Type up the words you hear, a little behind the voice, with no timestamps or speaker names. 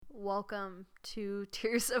Welcome to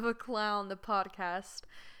Tears of a Clown, the podcast.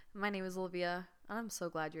 My name is Olivia. I'm so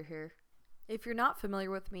glad you're here. If you're not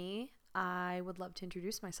familiar with me, I would love to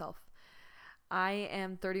introduce myself. I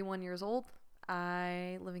am 31 years old.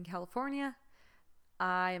 I live in California.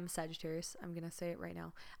 I am Sagittarius. I'm going to say it right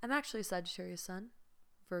now. I'm actually a Sagittarius sun,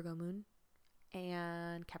 Virgo moon,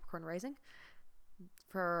 and Capricorn rising.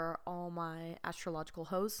 For all my astrological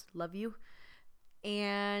hoes, love you.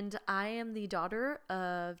 And I am the daughter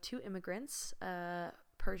of two immigrants, a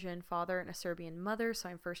Persian father and a Serbian mother, so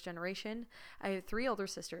I'm first generation. I have three older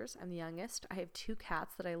sisters. I'm the youngest. I have two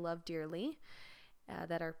cats that I love dearly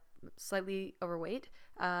that are slightly overweight.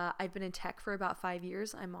 I've been in tech for about 5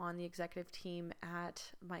 years. I'm on the executive team at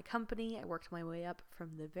my company. I worked my way up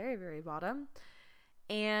from the very, very bottom.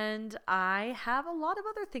 And I have a lot of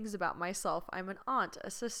other things about myself. I'm an aunt,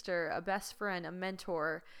 a sister, a best friend, a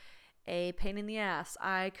mentor, a pain in the ass.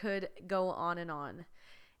 I could go on.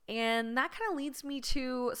 And that kind of leads me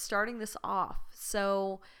to starting this off.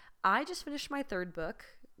 So I just finished my third book.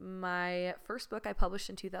 My first book I published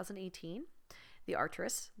in 2018, The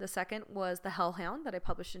Artress. The second was The Hellhound that I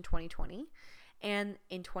published in 2020. And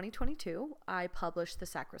in 2022, I published The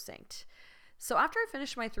Sacrosanct. So after I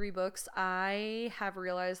finished my three books, I have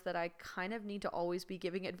realized that I kind of need to always be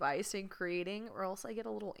giving advice and creating, or else I get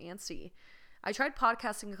a little antsy. I tried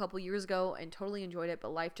podcasting a couple years ago and totally enjoyed it,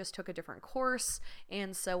 but life just took a different course,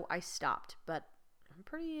 and so I stopped. But I'm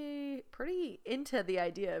pretty into the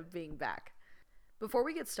idea of being back. Before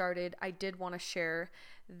we get started, I did want to share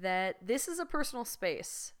that this is a personal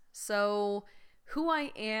space. So who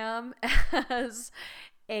I am as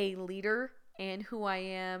a leader and who I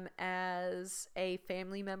am as a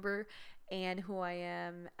family member and who I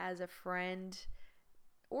am as a friend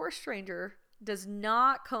or a stranger does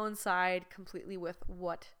not coincide completely with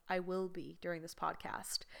what I will be during this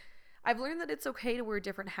podcast. I've learned that it's okay to wear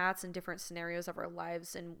different hats in different scenarios of our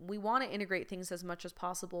lives, and we want to integrate things as much as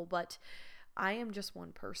possible, but I am just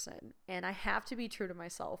one person, and I have to be true to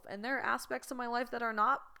myself. And there are aspects of my life that are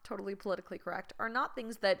not totally politically correct, are not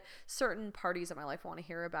things that certain parties of my life want to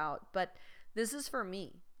hear about, but this is for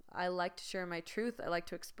me. I like to share my truth. I like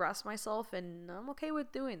to express myself, and I'm okay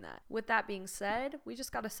with doing that. With that being said, we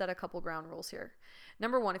just got to set a couple ground rules here.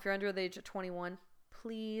 Number one, if you're under the age of 21,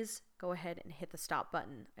 please go ahead and hit the stop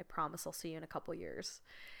button. I promise I'll see you in a couple years.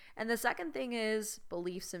 And the second thing is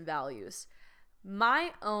beliefs and values.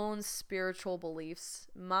 My own spiritual beliefs,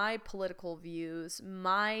 my political views,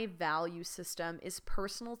 my value system is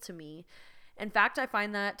personal to me. In fact, I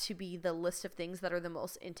find that to be the list of things that are the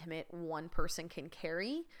most intimate one person can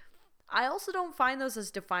carry. I also don't find those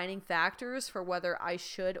as defining factors for whether I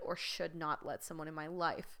should or should not let someone in my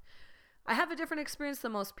life. I have a different experience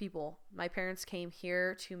than most people. My parents came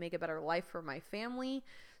here to make a better life for my family,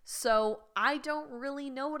 so I don't really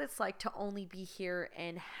know what it's like to only be here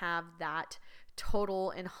and have that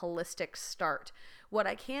total and holistic start. What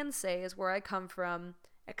I can say is where I come from,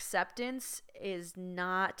 acceptance is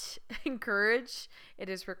not encouraged, it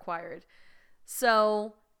is required.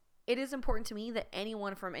 So it is important to me that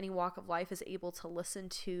anyone from any walk of life is able to listen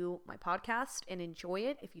to my podcast and enjoy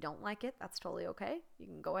it. If you don't like it, that's totally okay. You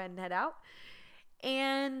can go ahead and head out.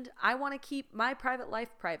 And I want to keep my private life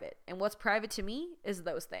private. And what's private to me is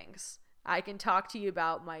those things. I can talk to you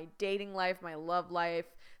about my dating life, my love life,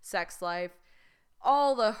 sex life,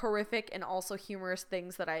 all the horrific and also humorous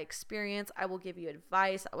things that I experience. I will give you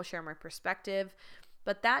advice. I will share my perspective.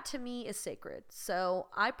 But that to me is sacred. So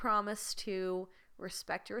I promise to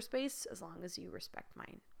respect your space as long as you respect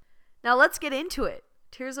mine. Now let's get into it.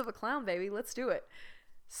 Tears of a Clown, baby. Let's do it.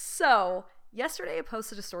 So yesterday I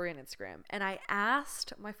posted a story on Instagram and I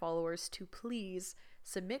asked my followers to please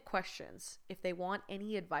submit questions if they want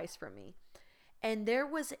any advice from me. And there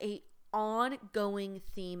was a ongoing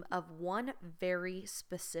theme of one very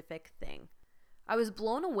specific thing. I was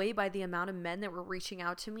blown away by the amount of men that were reaching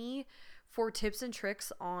out to me for tips and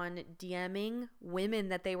tricks on DMing women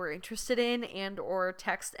that they were interested in and or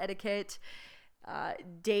text etiquette,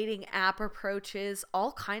 dating app approaches,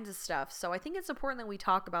 all kinds of stuff. So I think it's important that we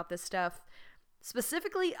talk about this stuff.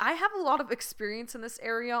 Specifically, I have a lot of experience in this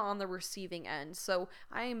area on the receiving end, so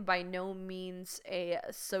I am by no means a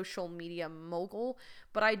social media mogul,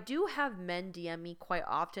 but I do have men DM me quite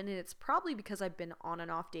often, and it's probably because I've been on and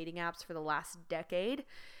off dating apps for the last decade.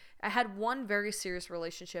 I had one very serious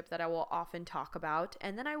relationship that I will often talk about,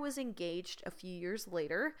 and then I was engaged a few years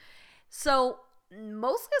later. So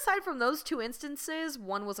mostly aside from those two instances,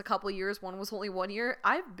 one was a couple years, one was only 1 year,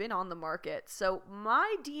 I've been on the market. So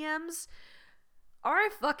my DMs are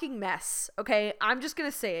a fucking mess, okay? I'm just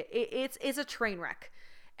gonna say it. It's a train wreck.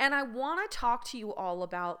 And I want to talk to you all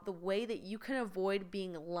about the way that you can avoid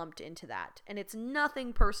being lumped into that. And it's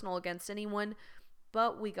nothing personal against anyone,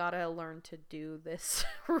 but we gotta learn to do this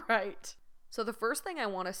right. So the first thing I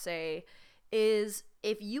want to say is,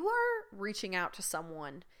 if you are reaching out to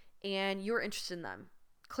someone and you're interested in them,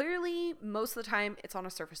 clearly most of the time it's on a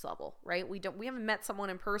surface level, right? We haven't met someone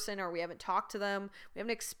in person, or we haven't talked to them. We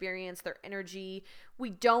haven't experienced their energy.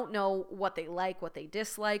 We don't know what they like, what they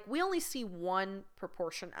dislike. We only see one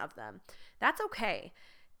proportion of them. That's okay.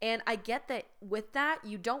 And I get that with that,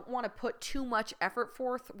 you don't want to put too much effort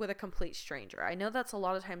forth with a complete stranger. I know that's a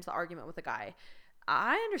lot of times the argument with a guy.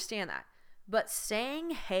 I understand that. But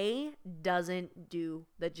saying hey doesn't do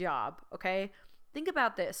the job, okay? Think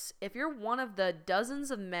about this. If you're one of the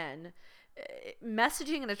dozens of men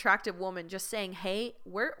messaging an attractive woman just saying hey,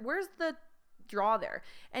 where's the draw there?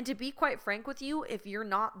 And to be quite frank with you, if you're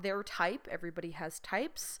not their type, everybody has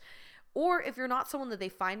types, or if you're not someone that they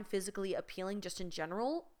find physically appealing just in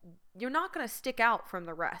general, you're not going to stick out from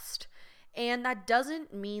the rest. And that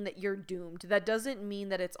doesn't mean that you're doomed. That doesn't mean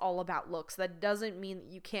that it's all about looks. That doesn't mean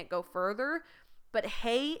that you can't go further. But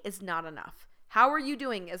hey is not enough. How are you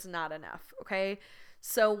doing is not enough, okay?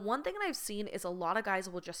 So one thing that I've seen is a lot of guys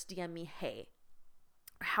will just DM me, hey,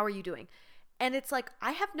 how are you doing? And it's like,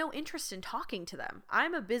 I have no interest in talking to them.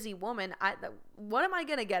 I'm a busy woman. What am I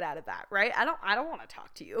gonna get out of that, right? I don't want to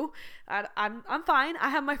talk to you. I'm fine.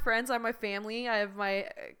 I have my friends. I have my family. I have my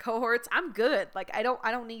cohorts. I'm good. Like I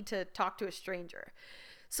don't need to talk to a stranger.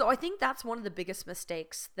 So I think that's one of the biggest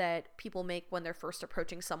mistakes that people make when they're first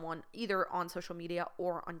approaching someone, either on social media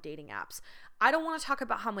or on dating apps. I don't want to talk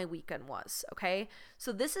about how my weekend was, okay?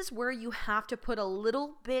 So this is where you have to put a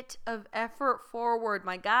little bit of effort forward,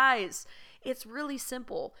 my guys. It's really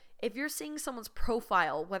simple. If you're seeing someone's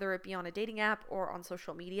profile, whether it be on a dating app or on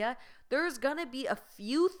social media, there's gonna be a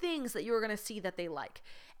few things that you're gonna see that they like.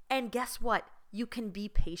 And guess what? You can be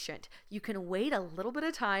patient. You can wait a little bit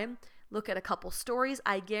of time, look at a couple stories.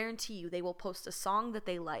 I guarantee you they will post a song that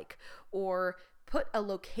they like, or put a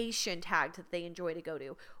location tag that they enjoy to go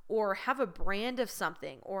to, or have a brand of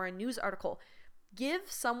something or a news article. Give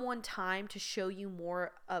someone time to show you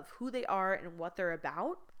more of who they are and what they're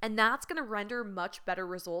about, and that's going to render much better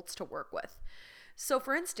results to work with. So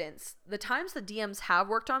for instance, the times the DMs have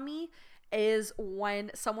worked on me is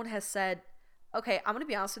when someone has said, okay, I'm going to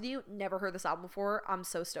be honest with you, never heard this album before. I'm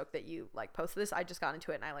so stoked that you posted this. I just got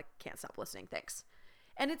into it and I can't stop listening. Thanks.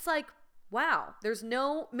 And it's like, wow,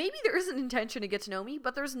 maybe there is an intention to get to know me,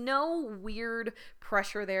 but there's no weird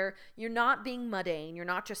pressure there. You're not being mundane. You're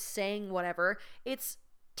not just saying whatever. It's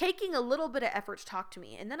taking a little bit of effort to talk to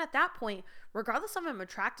me. And then at that point, regardless if I'm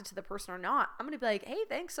attracted to the person or not, I'm going to be like, hey,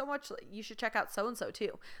 thanks so much. You should check out so-and-so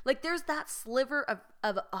too. There's that sliver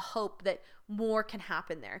of a hope that more can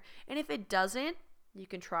happen there. And if it doesn't, you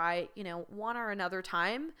can try, one or another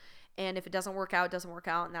time. And if it doesn't work out, it doesn't work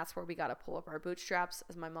out. And that's where we got to pull up our bootstraps,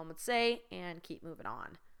 as my mom would say, and keep moving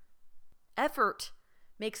on. Effort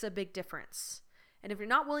makes a big difference. And if you're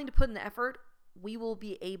not willing to put in the effort, we will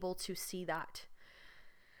be able to see that.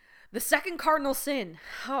 The second cardinal sin,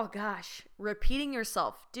 oh gosh, repeating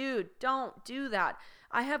yourself. Dude, don't do that.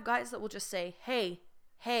 I have guys that will just say, hey,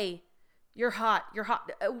 you're hot,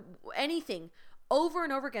 anything, over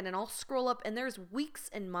and over again, and I'll scroll up, and there's weeks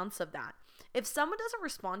and months of that. If someone doesn't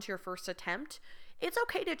respond to your first attempt, it's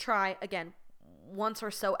okay to try again once or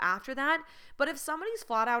so after that. But if somebody's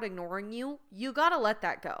flat out ignoring you, you gotta let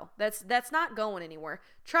that go. That's not going anywhere.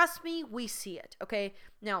 Trust me, we see it, okay?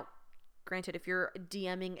 Now, granted, if you're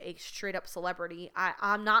DMing a straight up celebrity,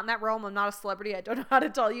 I'm not in that realm. I'm not a celebrity. I don't know how to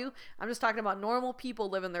tell you. I'm just talking about normal people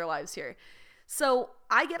living their lives here. So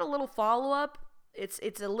I get a little follow-up.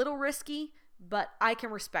 It's a little risky, but I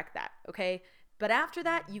can respect that, okay? But after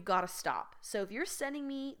that, you gotta stop. So if you're sending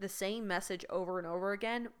me the same message over and over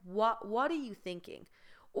again, what are you thinking?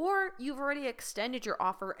 Or you've already extended your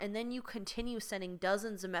offer and then you continue sending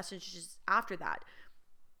dozens of messages after that.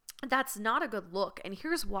 That's not a good look. And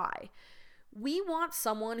here's why. We want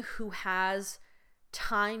someone who has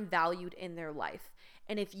time valued in their life.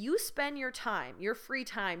 And if you spend your time, your free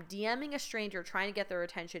time, DMing a stranger trying to get their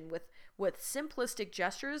attention with simplistic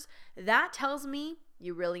gestures, that tells me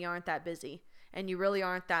you really aren't that busy and you really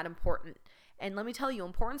aren't that important. And let me tell you,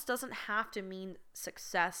 importance doesn't have to mean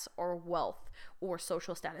success or wealth or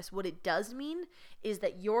social status. What it does mean is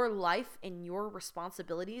that your life and your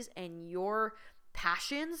responsibilities and your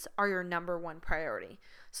passions are your number one priority.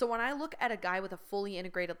 So when I look at a guy with a fully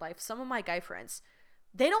integrated life, some of my guy friends,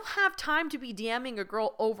 They don't have time to be DMing a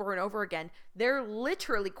girl over and over again. They're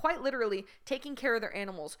literally, quite literally, taking care of their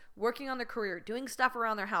animals, working on their career, doing stuff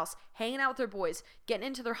around their house, hanging out with their boys, getting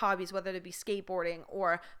into their hobbies, whether it be skateboarding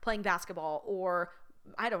or playing basketball or,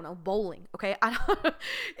 I don't know, bowling, okay?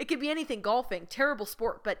 It could be anything, golfing, terrible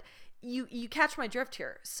sport, but you catch my drift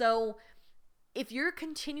here. So if you're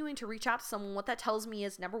continuing to reach out to someone, what that tells me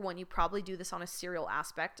is, number one, you probably do this on a serial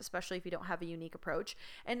aspect, especially if you don't have a unique approach.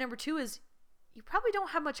 And number two is, you probably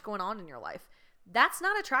don't have much going on in your life. That's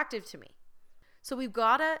not attractive to me. So we've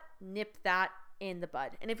got to nip that in the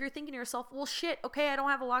bud. And if you're thinking to yourself, well, shit, okay, I don't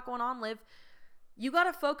have a lot going on, Liv, you got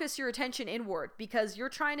to focus your attention inward, because you're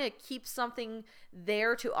trying to keep something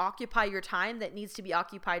there to occupy your time that needs to be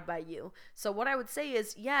occupied by you. So what I would say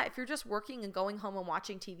is, yeah, if you're just working and going home and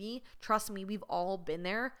watching TV, trust me, we've all been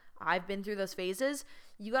there. I've been through those phases.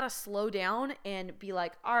 You got to slow down and be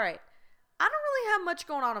like, all right, I don't really have much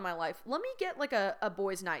going on in my life. Let me get like a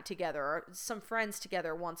boys' night together or some friends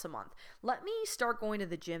together once a month. Let me start going to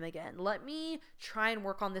the gym again. Let me try and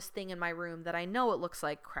work on this thing in my room that I know it looks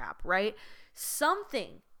like crap, right?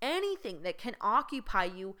 Something, anything that can occupy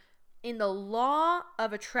you in the law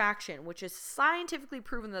of attraction, which is scientifically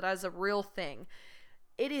proven that as a real thing.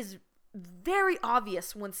 It is very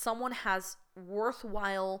obvious when someone has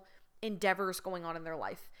worthwhile endeavors going on in their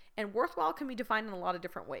life. And worthwhile can be defined in a lot of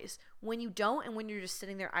different ways. When you don't, and when you're just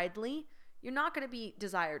sitting there idly, you're not going to be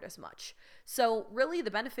desired as much. So really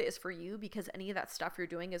the benefit is for you, because any of that stuff you're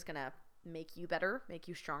doing is going to make you better, make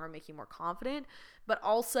you stronger, make you more confident, but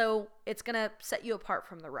also it's going to set you apart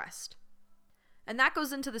from the rest. And that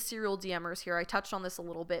goes into the serial DMers here. I touched on this a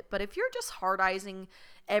little bit, but if you're just hard-eyesing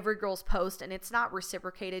every girl's post and it's not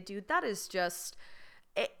reciprocated, dude, that is just,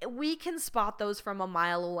 we can spot those from a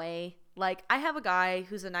mile away. Like, I have a guy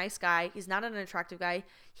who's a nice guy. He's not an attractive guy.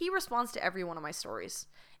 He responds to every one of my stories.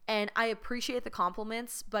 And I appreciate the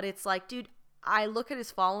compliments, but it's like, dude, I look at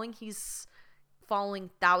his following. He's following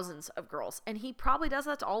thousands of girls. And he probably does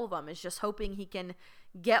that to all of them, is just hoping he can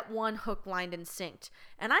get one hook, line, and synced.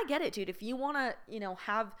 And I get it, dude. If you want to,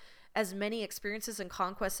 have as many experiences and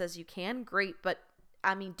conquests as you can, great. But,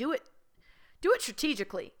 I mean, do it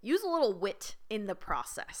strategically. Use a little wit in the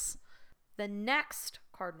process. The next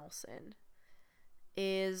cardinal sin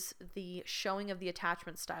is the showing of the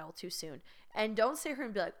attachment style too soon. And don't sit here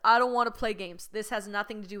and be like, I don't want to play games. This has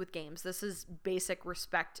nothing to do with games. This is basic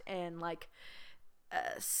respect and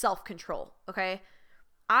self-control. Okay.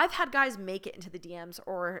 I've had guys make it into the DMs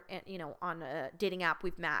or, on a dating app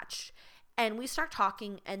we've matched, and we start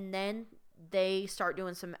talking, and then they start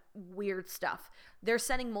doing some weird stuff. They're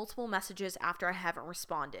sending multiple messages after I haven't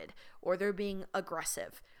responded, or they're being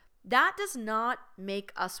aggressive. That does not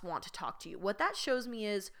make us want to talk to you. What that shows me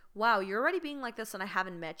is, wow, you're already being like this and I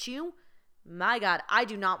haven't met you. My God, I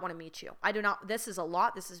do not want to meet you. This is a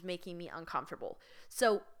lot. This is making me uncomfortable.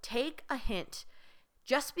 So take a hint.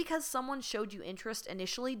 Just because someone showed you interest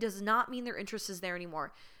initially does not mean their interest is there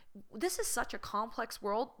anymore. This is such a complex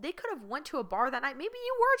world. They could have went to a bar that night. Maybe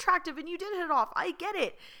you were attractive and you did hit it off. I get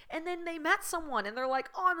it. And then they met someone and they're like,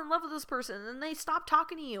 oh, I'm in love with this person. And then they stop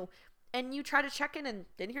talking to you. And you try to check in and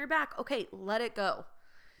didn't hear back. Okay, let it go.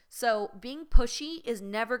 So being pushy is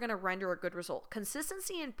never going to render a good result.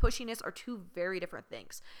 Consistency and pushiness are two very different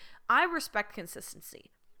things. I respect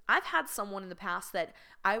consistency. I've had someone in the past that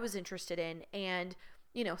I was interested in, and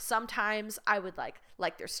sometimes I would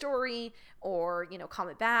like their story or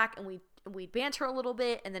comment back, and we'd banter a little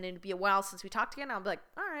bit, and then it'd be a while since we talked again. I'll be like,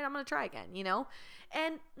 all right, I'm going to try again,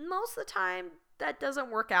 And most of the time that doesn't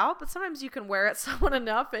work out, but sometimes you can wear at someone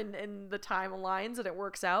enough and the time aligns and it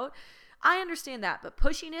works out. I understand that, but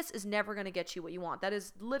pushiness is never going to get you what you want. That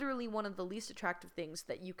is literally one of the least attractive things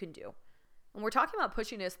that you can do. When we're talking about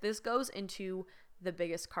pushiness, this goes into the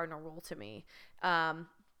biggest cardinal rule to me.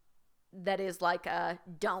 That is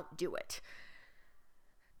don't do it.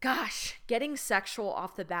 Gosh, getting sexual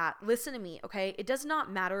off the bat. Listen to me, okay? It does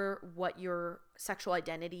not matter what your sexual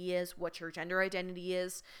identity is, what your gender identity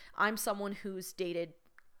is. I'm someone who's dated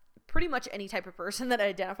pretty much any type of person that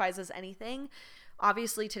identifies as anything.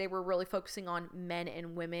 Obviously, today we're really focusing on men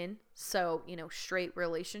and women, so, straight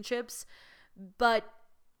relationships. But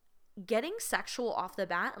getting sexual off the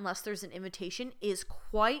bat, unless there's an invitation, is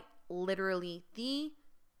quite literally the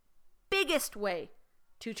biggest way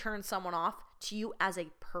to turn someone off to you as a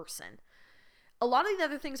person. A lot of the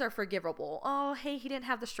other things are forgivable. Oh, hey, he didn't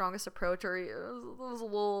have the strongest approach, or it was a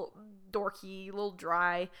little dorky, a little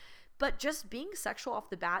dry. But just being sexual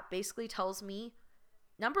off the bat basically tells me,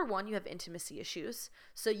 Number one, you have intimacy issues.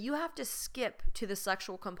 So you have to skip to the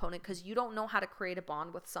sexual component because you don't know how to create a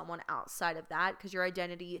bond with someone outside of that, because your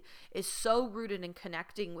identity is so rooted in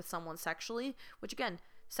connecting with someone sexually, which again,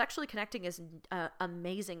 sexually connecting is an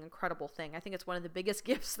amazing, incredible thing. I think it's one of the biggest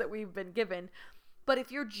gifts that we've been given. But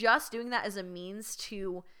if you're just doing that as a means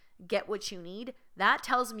to get what you need, that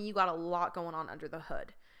tells me you got a lot going on under the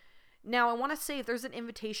hood. Now, I want to say, if there's an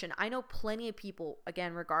invitation, I know plenty of people,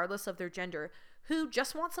 again, regardless of their gender, who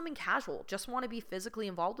just want something casual, just want to be physically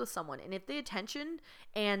involved with someone. And if the attention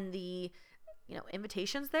and the,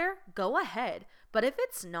 invitation's there, go ahead. But if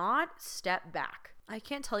it's not, step back. I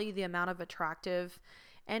can't tell you the amount of attractive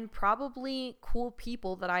and probably cool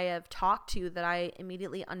people that I have talked to that I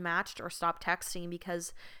immediately unmatched or stopped texting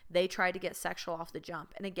because they tried to get sexual off the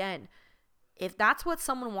jump. And again, if that's what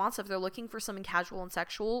someone wants, if they're looking for something casual and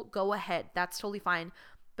sexual, go ahead. That's totally fine.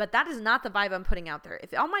 But that is not the vibe I'm putting out there.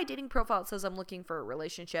 If on my dating profile it says I'm looking for a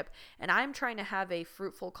relationship and I'm trying to have a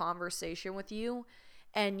fruitful conversation with you,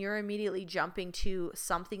 and you're immediately jumping to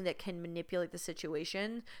something that can manipulate the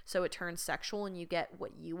situation so it turns sexual and you get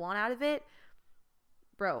what you want out of it,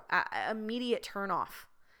 bro, immediate turn off.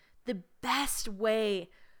 The best,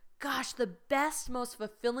 most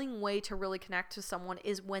fulfilling way to really connect to someone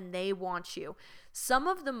is when they want you. Some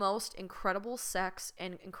of the most incredible sex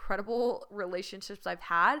and incredible relationships I've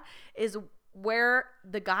had is where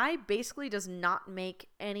the guy basically does not make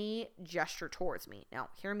any gesture towards me. Now,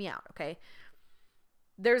 hear me out, okay?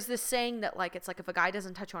 There's this saying that, it's like if a guy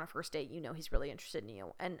doesn't touch you on a first date, he's really interested in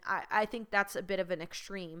you. And I think that's a bit of an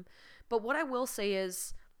extreme. But what I will say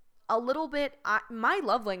is, a little bit, my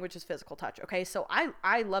love language is physical touch, okay? So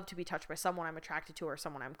I love to be touched by someone I'm attracted to or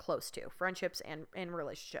someone I'm close to, friendships and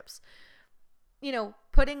relationships.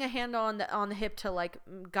 Putting a hand on the hip to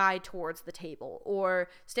guide towards the table, or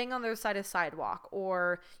staying on the other side of the sidewalk,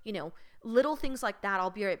 or, little things like that.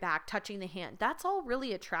 I'll be right back, touching the hand. That's all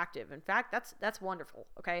really attractive. In fact, that's wonderful,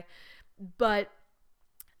 okay? But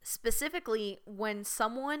specifically when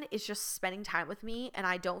someone is just spending time with me and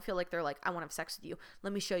I don't feel like they're like, I want to have sex with you.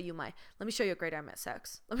 Let me show you how great I'm at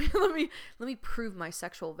sex. Let me prove my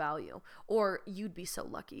sexual value. Or you'd be so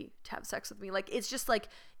lucky to have sex with me. It's just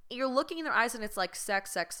you're looking in their eyes and it's like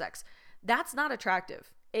sex. That's not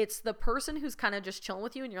attractive. It's the person who's kind of just chilling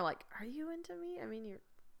with you and you're like, are you into me? I mean, you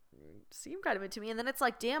seem kind of into me. And then it's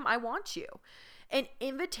like, damn, I want you. An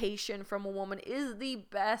invitation from a woman is the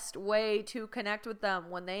best way to connect with them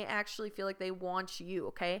when they actually feel like they want you,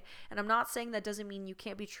 okay? And I'm not saying that doesn't mean you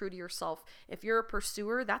can't be true to yourself. If you're a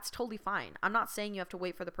pursuer, that's totally fine. I'm not saying you have to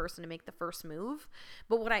wait for the person to make the first move.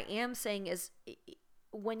 But what I am saying is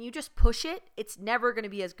when you just push it, it's never going to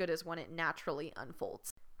be as good as when it naturally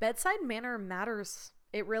unfolds. Bedside manner matters.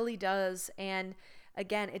 It really does. And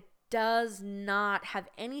again, it does not have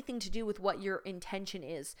anything to do with what your intention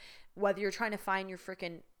is. Whether you're trying to find your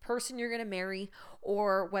freaking person you're going to marry,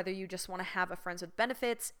 or whether you just want to have a friends with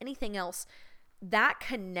benefits, anything else, that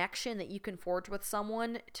connection that you can forge with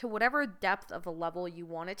someone to whatever depth of the level you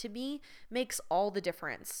want it to be makes all the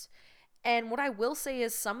difference. And what I will say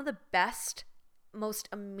is some of the best, most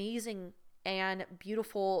amazing and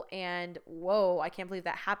beautiful and whoa, I can't believe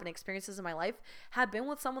that happened experiences in my life have been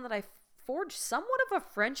with someone that I forged somewhat of a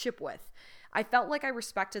friendship with. I felt like I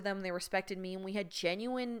respected them, they respected me, and we had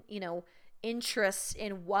genuine, interests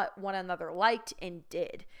in what one another liked and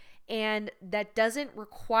did. And that doesn't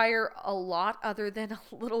require a lot other than a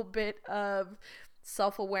little bit of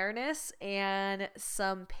self-awareness and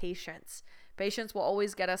some patience. Patience will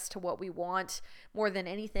always get us to what we want more than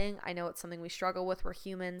anything. I know it's something we struggle with. We're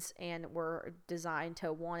humans and we're designed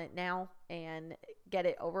to want it now and get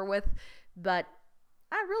it over with. But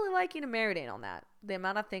I really like you to marinate on that. The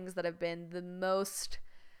amount of things that have been the most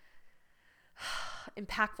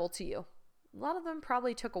impactful to you. A lot of them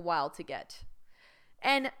probably took a while to get.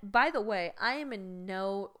 And by the way, I am in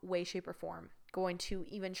no way, shape, or form going to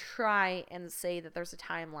even try and say that there's a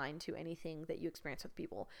timeline to anything that you experience with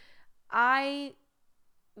people. I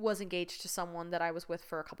was engaged to someone that I was with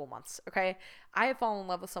for a couple months, okay? I have fallen in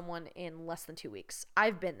love with someone in less than 2 weeks.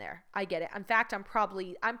 I've been there. I get it. In fact, I'm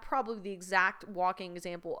probably the exact walking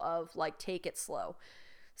example of take it slow.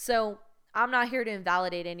 So I'm not here to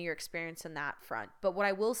invalidate any of your experience in that front. But what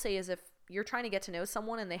I will say is if you're trying to get to know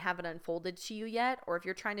someone and they haven't unfolded to you yet, or if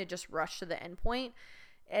you're trying to just rush to the end point,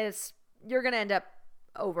 you're going to end up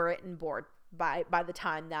over it and bored by the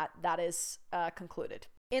time that is concluded.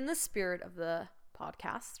 In the spirit of the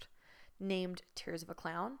podcast named Tears of a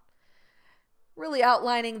Clown, really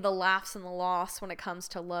outlining the laughs and the loss when it comes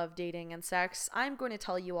to love, dating, and sex, I'm going to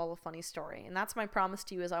tell you all a funny story. And that's my promise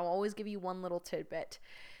to you, is I will always give you one little tidbit.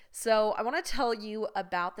 So I want to tell you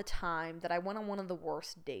about the time that I went on one of the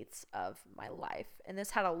worst dates of my life. And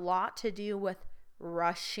this had a lot to do with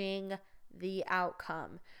rushing the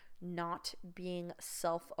outcome, not being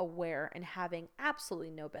self-aware, and having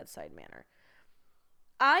absolutely no bedside manner.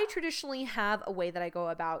 I traditionally have a way that I go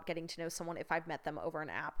about getting to know someone if I've met them over an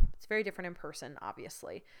app. It's very different in person,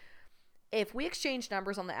 obviously. If we exchange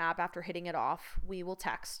numbers on the app after hitting it off, we will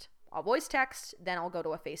text. I'll voice text, then I'll go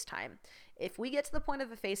to a FaceTime. If we get to the point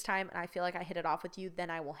of a FaceTime and I feel like I hit it off with you, then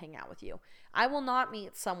I will hang out with you. I will not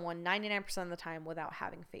meet someone 99% of the time without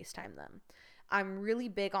having FaceTime them. I'm really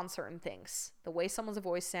big on certain things. The way someone's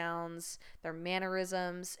voice sounds, their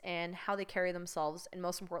mannerisms, and how they carry themselves, and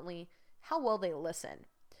most importantly, how well they listen.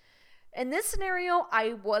 In this scenario,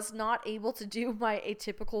 I was not able to do my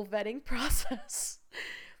atypical vetting process.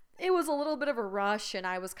 It was a little bit of a rush, and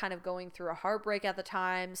I was kind of going through a heartbreak at the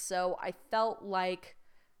time, so I felt like,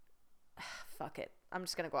 fuck it, I'm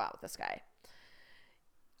just going to go out with this guy.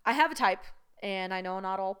 I have a type, and I know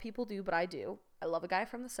not all people do, but I do. I love a guy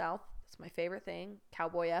from the South. It's my favorite thing,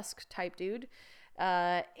 cowboy-esque type dude.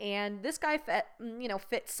 And this guy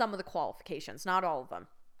fit some of the qualifications, not all of them.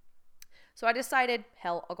 So I decided,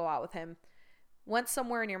 hell, I'll go out with him. Went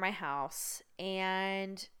somewhere near my house,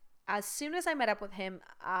 and as soon as I met up with him,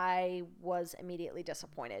 I was immediately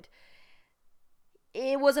disappointed.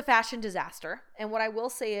 It was a fashion disaster. And what I will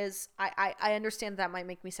say is I understand that might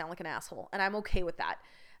make me sound like an asshole, and I'm okay with that.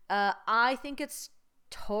 I think it's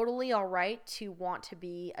totally all right to want to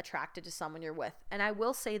be attracted to someone you're with. And I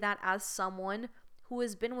will say that as someone who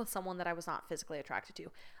has been with someone that I was not physically attracted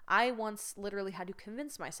to. I once literally had to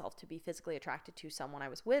convince myself to be physically attracted to someone I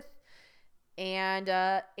was with, and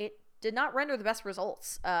it did not render the best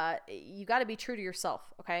results. You got to be true to yourself,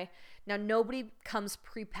 okay? Now, nobody comes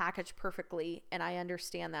prepackaged perfectly, and I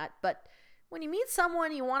understand that, but when you meet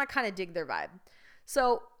someone, you want to kind of dig their vibe.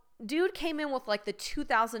 So, dude came in with like the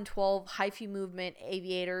 2012 hyphy movement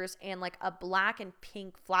aviators and like a black and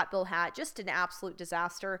pink flat bill hat, just an absolute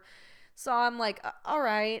disaster. So I'm like, all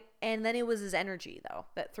right. And then it was his energy, though,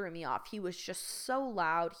 that threw me off. He was just so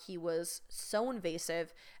loud. He was so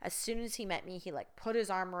invasive. As soon as he met me, he like put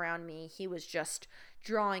his arm around me. He was just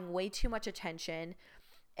drawing way too much attention.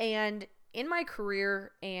 And in my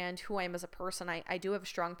career and who I am as a person, I do have a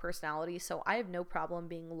strong personality. So I have no problem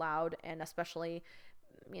being loud, and especially,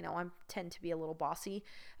 I tend to be a little bossy.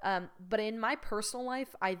 But in my personal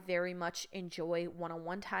life, I very much enjoy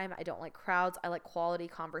one-on-one time. I don't like crowds. I like quality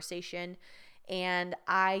conversation. And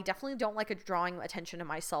I definitely don't like drawing attention to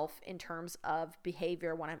myself in terms of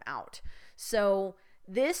behavior when I'm out. So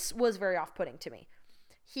this was very off-putting to me.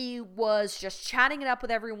 He was just chatting it up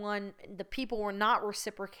with everyone. The people were not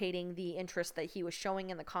reciprocating the interest that he was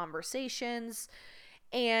showing in the conversations.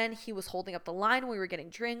 And he was holding up the line when we were getting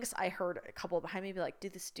drinks. I heard a couple behind me be like,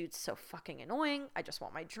 dude, this dude's so fucking annoying. I just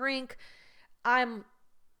want my drink. I'm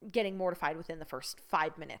getting mortified within the first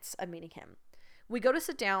 5 minutes of meeting him. We go to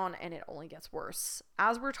sit down, and it only gets worse.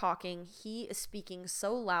 As we're talking, he is speaking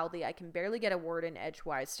so loudly, I can barely get a word in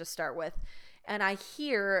edgewise to start with. And I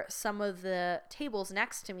hear some of the tables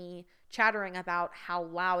next to me chattering about how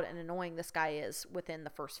loud and annoying this guy is within the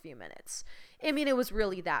first few minutes. I mean, it was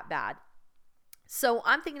really that bad. So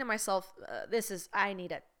I'm thinking to myself, I need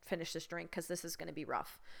to finish this drink because this is going to be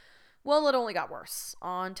rough. Well, it only got worse.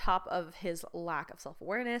 On top of his lack of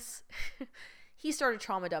self-awareness, he started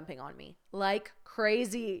trauma dumping on me like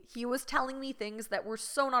crazy. He was telling me things that were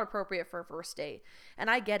so not appropriate for a first date. And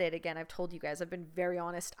I get it. Again, I've told you guys, I've been very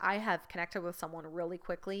honest. I have connected with someone really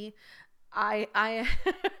quickly. I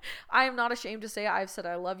I am not ashamed to say I've said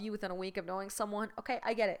I love you within a week of knowing someone. Okay,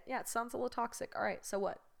 I get it. Yeah, it sounds a little toxic. All right, so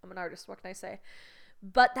what? I'm an artist. What can I say?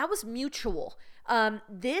 But that was mutual.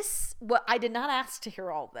 What I did not ask to hear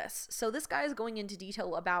all this. So this guy is going into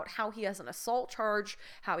detail about how he has an assault charge,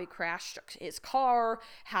 how he crashed his car,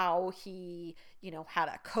 how he, had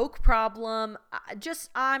a coke problem.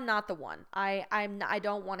 I'm not the one. I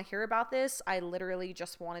don't want to hear about this. I literally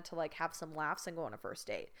just wanted to like have some laughs and go on a first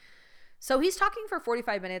date. So he's talking for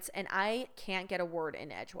 45 minutes, and I can't get a word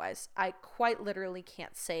in edgewise. I quite literally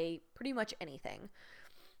can't say pretty much anything.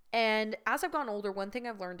 And as I've gotten older, one thing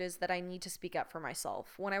I've learned is that I need to speak up for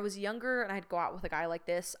myself. When I was younger and I'd go out with a guy like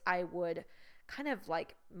this, I would kind of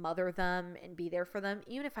like mother them and be there for them,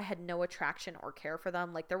 even if I had no attraction or care for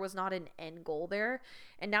them. Like there was not an end goal there.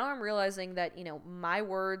 And now I'm realizing that, my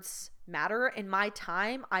words matter, and my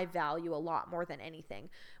time I value a lot more than anything,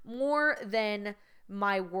 more than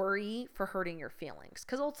my worry for hurting your feelings.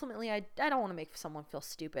 Because ultimately, I don't want to make someone feel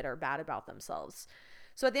stupid or bad about themselves.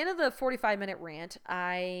 So at the end of the 45-minute rant,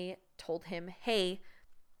 I told him, hey,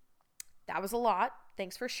 that was a lot.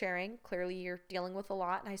 Thanks for sharing. Clearly you're dealing with a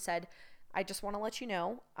lot. And I said, I just want to let you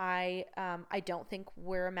know, I don't think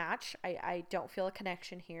we're a match. I don't feel a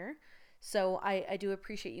connection here. So I do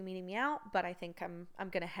appreciate you meeting me out, but I think I'm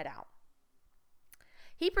going to head out.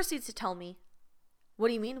 He proceeds to tell me, what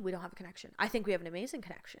do you mean we don't have a connection? I think we have an amazing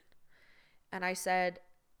connection. And I said,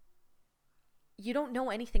 you don't know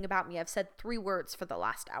anything about me. I've said 3 words for the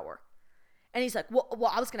last hour. And he's like,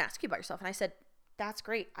 well, I was going to ask you about yourself. And I said, that's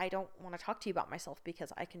great. I don't want to talk to you about myself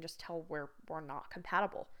because I can just tell we're not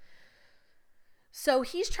compatible. So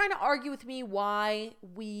he's trying to argue with me why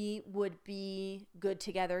we would be good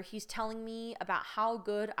together. He's telling me about how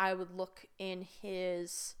good I would look in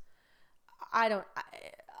his,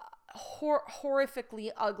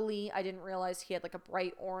 horrifically ugly. I didn't realize he had like a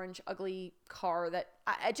bright orange, ugly car that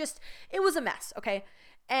it was a mess. Okay.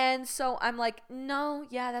 And so I'm like, no,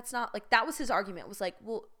 yeah, that's not like, that was his argument. It was like,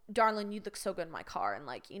 well, darling, you look so good in my car. And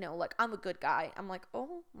like, like I'm a good guy. I'm like,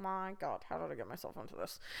 oh my God, how did I get myself into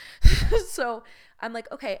this? So I'm like,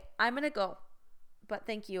 okay, I'm going to go, but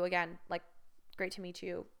thank you again. Like, great to meet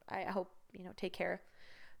you. I hope, take care.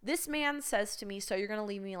 This man says to me, so you're going to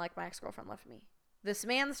leave me like my ex-girlfriend left me. This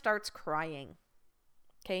man starts crying.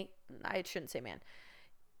 Okay. I shouldn't say man.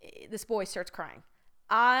 This boy starts crying.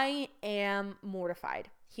 I am mortified.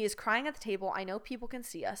 He is crying at the table. I know people can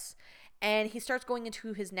see us. And he starts going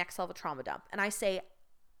into his next level trauma dump. And I say,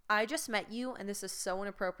 I just met you and this is so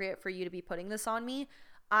inappropriate for you to be putting this on me.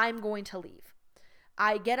 I'm going to leave.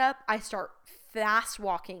 I get up. I start fast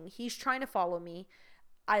walking. He's trying to follow me.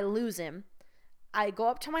 I lose him. I go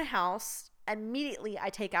up to my house. Immediately, I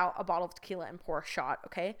take out a bottle of tequila and pour a shot,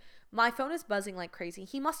 okay? My phone is buzzing like crazy.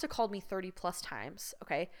 He must have called me 30 plus times,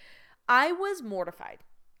 okay? I was mortified.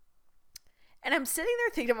 And I'm sitting there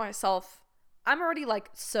thinking to myself, I'm already like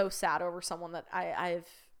so sad over someone that I've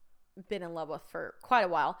been in love with for quite a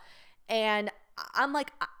while. And I'm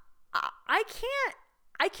like, I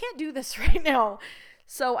can't do this right now.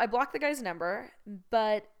 So I blocked the guy's number,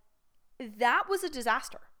 but that was a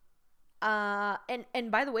disaster.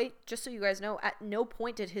 And by the way, just so you guys know, at no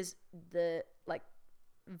point did the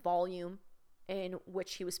volume in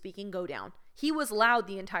which he was speaking go down. He was loud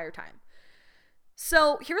the entire time.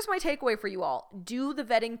 So here's my takeaway for you all. Do the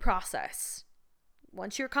vetting process.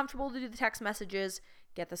 Once you're comfortable to do the text messages,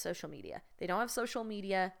 get the social media. They don't have social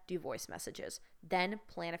media, do voice messages. Then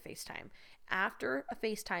plan a FaceTime. After a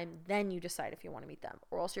FaceTime, then you decide if you want to meet them.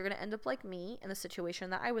 Or else you're going to end up like me in the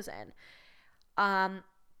situation that I was in.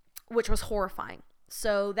 Which was horrifying.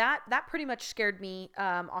 So that pretty much scared me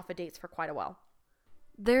off of dates for quite a while.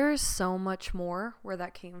 There's so much more where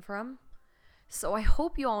that came from. So I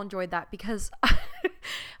hope you all enjoyed that because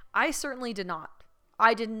I certainly did not.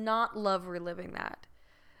 I did not love reliving that.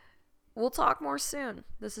 We'll talk more soon.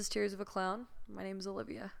 This is Tears of a Clown. My name is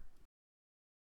Olivia.